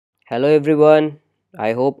Hello everyone.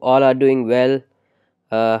 I hope all are doing well.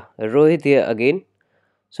 Rohit here again.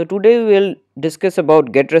 So today we'll discuss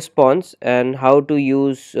about Getresponse and how to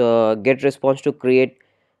use Getresponse to create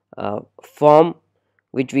form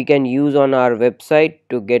which we can use on our website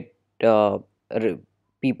to get re-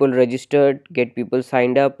 people registered, get people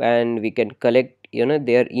signed up, and we can collect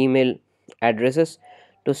their email addresses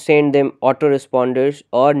to send them autoresponders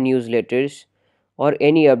or newsletters or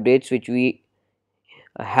any updates which we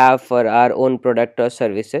have for our own product or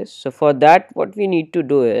services. So for that, what we need to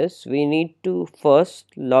do is we need to first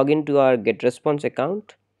log into our Getresponse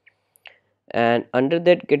account, and under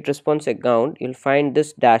that Getresponse account you'll find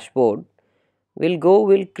this dashboard. We'll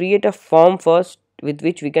create a form first with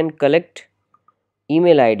which we can collect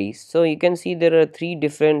email IDs. So you can see there are three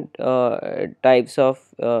different types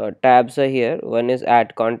of tabs are here. One is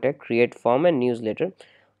add contact, create form, and newsletter.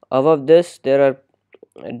 Above this there are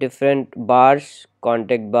different bars: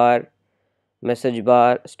 contact bar, message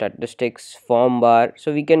bar, statistics, form bar.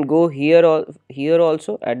 So we can go here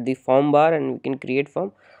also at the form bar and we can create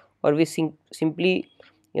form, or we simply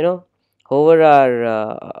you know hover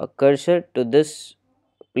our cursor to this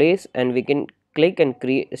place and we can click and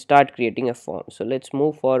start creating a form. So let's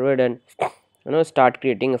move forward and start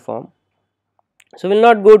creating a form. So we'll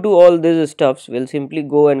not go to all these stuffs, we'll simply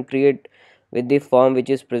go and create with the form which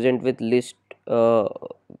is present with list uh,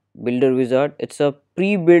 builder wizard. It's a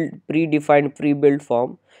predefined pre-built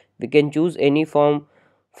form. We can choose any form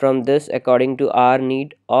from this according to our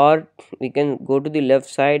need, or we can go to the left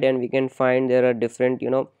side and we can find there are different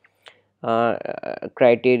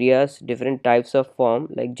criterias, different types of form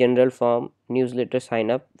like general form, newsletter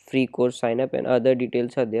sign up, free course sign up, and other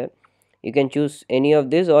details are there. You can choose any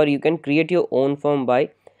of this, or you can create your own form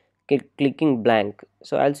by clicking blank.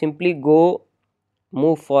 So I'll simply go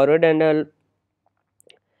move forward and I'll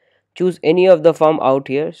choose any of the form out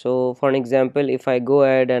here. So for an example, if I go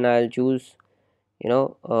ahead and I'll choose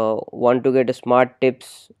want to get a smart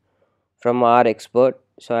tips from our expert,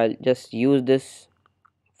 so I'll just use this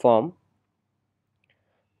form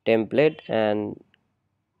template and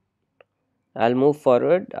I'll move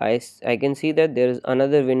forward. I can see that there is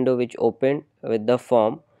another window which opened with the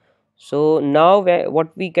form. So now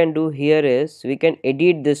what we can do here is we can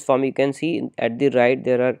edit this form. You can see at the right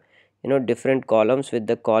there are different columns. With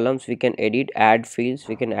the columns we can edit, add fields.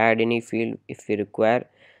 We can add any field if we require.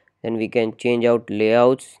 Then we can change out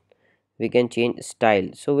layouts, we can change style.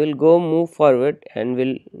 So we'll go move forward and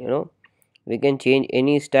we can change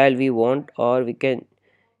any style we want, or we can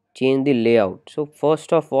change the layout. So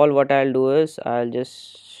first of all, what I'll do is I'll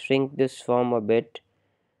just shrink this form a bit,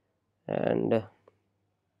 and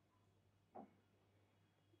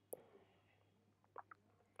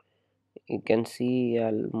you can see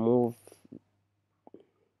I'll move.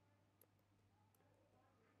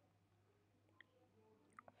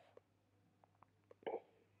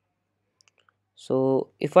 So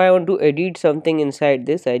if I want to edit something inside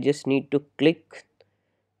this, I just need to click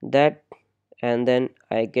that, and then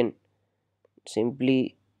I can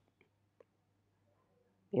simply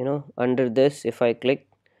under this, if I click,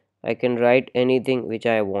 I can write anything which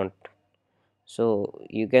I want. So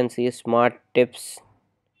you can see smart tips.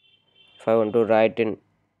 If I want to write in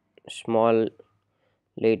small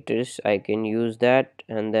letters, I can use that,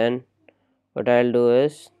 and then what I'll do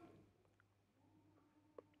is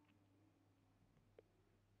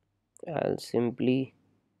I'll simply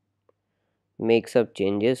make some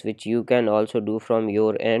changes which you can also do from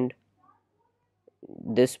your end.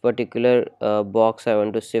 This particular box I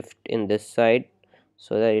want to shift in this side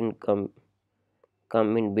so that it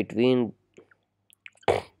come in between.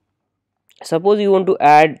 Suppose you want to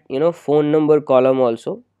add phone number column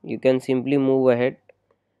also, you can simply move ahead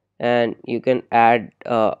and you can add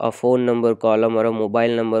a phone number column or a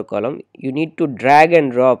mobile number column. You need to drag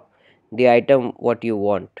and drop the item what you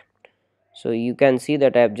want. So you can see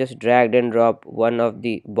that I have just dragged and dropped one of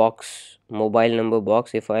the box, mobile number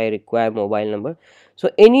box, if I require mobile number. So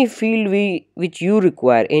any field which you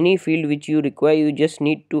require, you just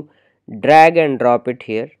need to drag and drop it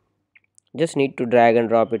here.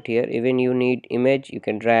 Even you need image, you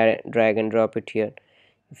can drag and drop it here.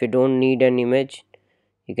 If you don't need an image,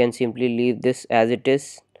 you can simply leave this as it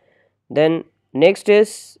is. Then next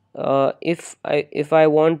is if I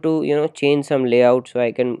want to change some layout, so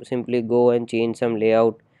I can simply go and change some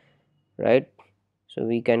layout, right? So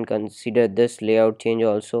we can consider this layout change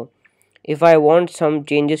also. If I want some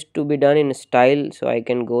changes to be done in style, so I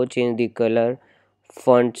can go change the color,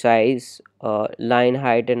 font size, line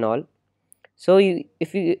height and all. So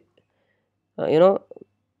if you uh, you know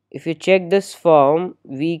if you check this form,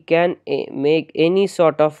 we can make any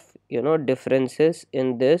sort of differences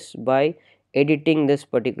in this by editing this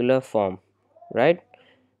particular form, right?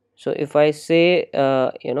 So if I say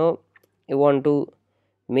I want to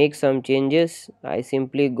make some changes, I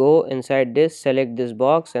simply go inside this, select this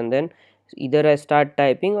box, and then either I start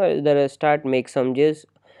typing or either I start make some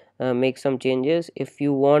changes. If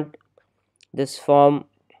you want this form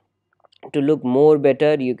to look more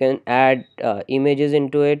better, you can add images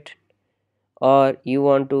into it, or you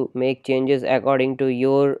want to make changes according to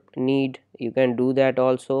your need, you can do that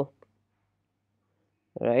also,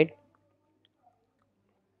 right?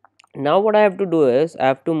 Now what I have to do is I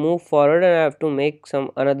have to move forward and I have to make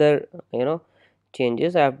some another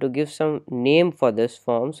changes. I have to give some name for this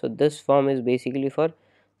form. So this form is basically for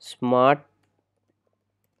smart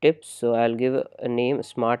tips, so I'll give a name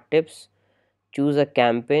smart tips. Choose a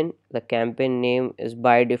campaign. The campaign name is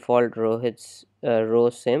by default Rohit's row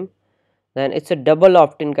sim. Then it's a double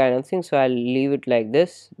opt-in kind of thing, so I'll leave it like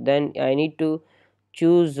this. Then I need to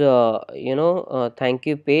choose thank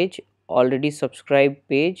you page, already subscribed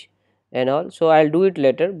page, and all. So I'll do it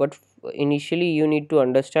later, but initially you need to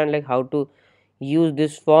understand like how to use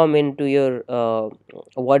this form into your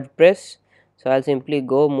WordPress. So I'll simply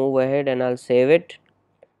go move ahead and I'll save it.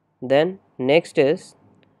 Then next is,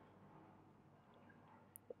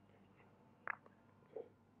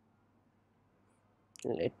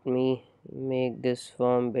 let me make this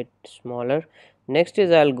form bit smaller. Next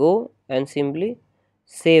is I'll go and simply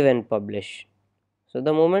save and publish. So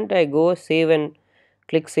the moment I go save and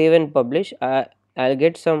click save and publish, I'll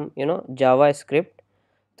get some JavaScript.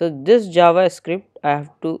 So this JavaScript I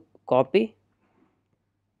have to copy.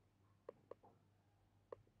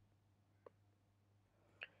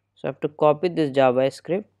 So I have to copy this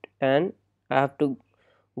JavaScript and I have to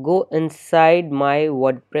go inside my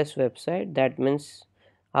WordPress website, that means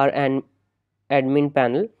our admin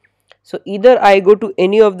panel. So either I go to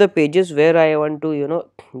any of the pages where I want to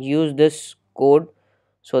use this code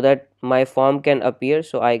so that my form can appear.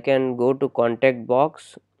 So I can go to contact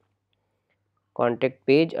box, contact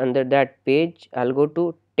page. Under that page I'll go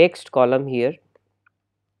to text column here,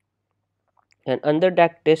 and under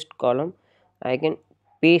that text column I can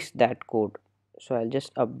paste that code. So I'll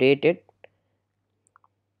just update it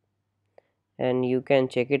and you can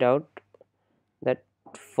check it out, that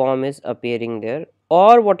form is appearing there.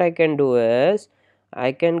 Or what I can do is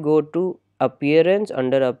I can go to appearance.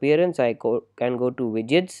 Under appearance can go to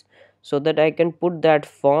widgets, so that I can put that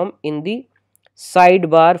form in the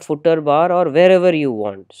sidebar, footer bar, or wherever you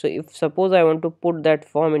want. So if suppose I want to put that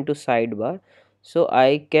form into sidebar, so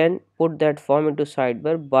I can put that form into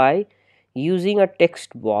sidebar by using a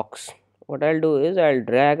text box. What I'll do is I'll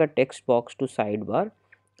drag a text box to sidebar.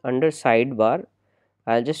 Under sidebar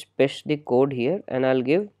I'll just paste the code here and I'll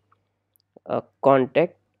give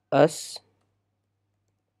contact us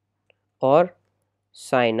or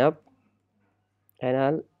sign up, and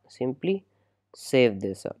I'll simply save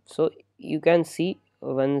this up. So you can see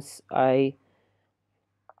once I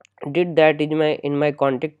did that in my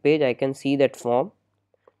contact page, I can see that form.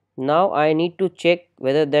 Now I need to check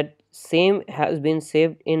whether that same has been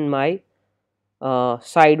saved in my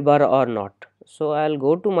sidebar or not. So I'll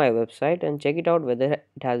go to my website and check it out whether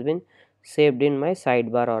it has been saved in my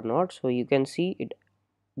sidebar or not. So you can see it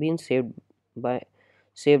been saved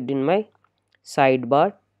in my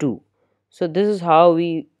sidebar too. So this is how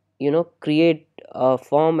we create a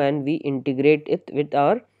form and we integrate it with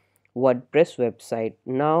our WordPress website.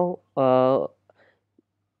 Now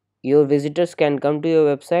your visitors can come to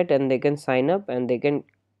your website and they can sign up and they can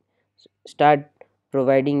start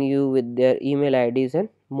providing you with their email IDs and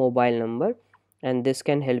mobile number, and this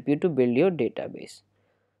can help you to build your database.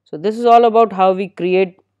 So this is all about how we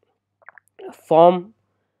create a form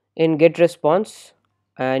in Getresponse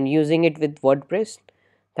and using it with WordPress.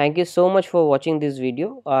 Thank you so much for watching this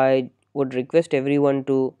video. I would request everyone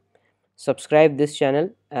to subscribe this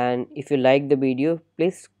channel, and if you like the video,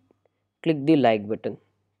 please click the like button.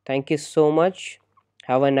 Thank you so much.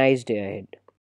 Have a nice day ahead.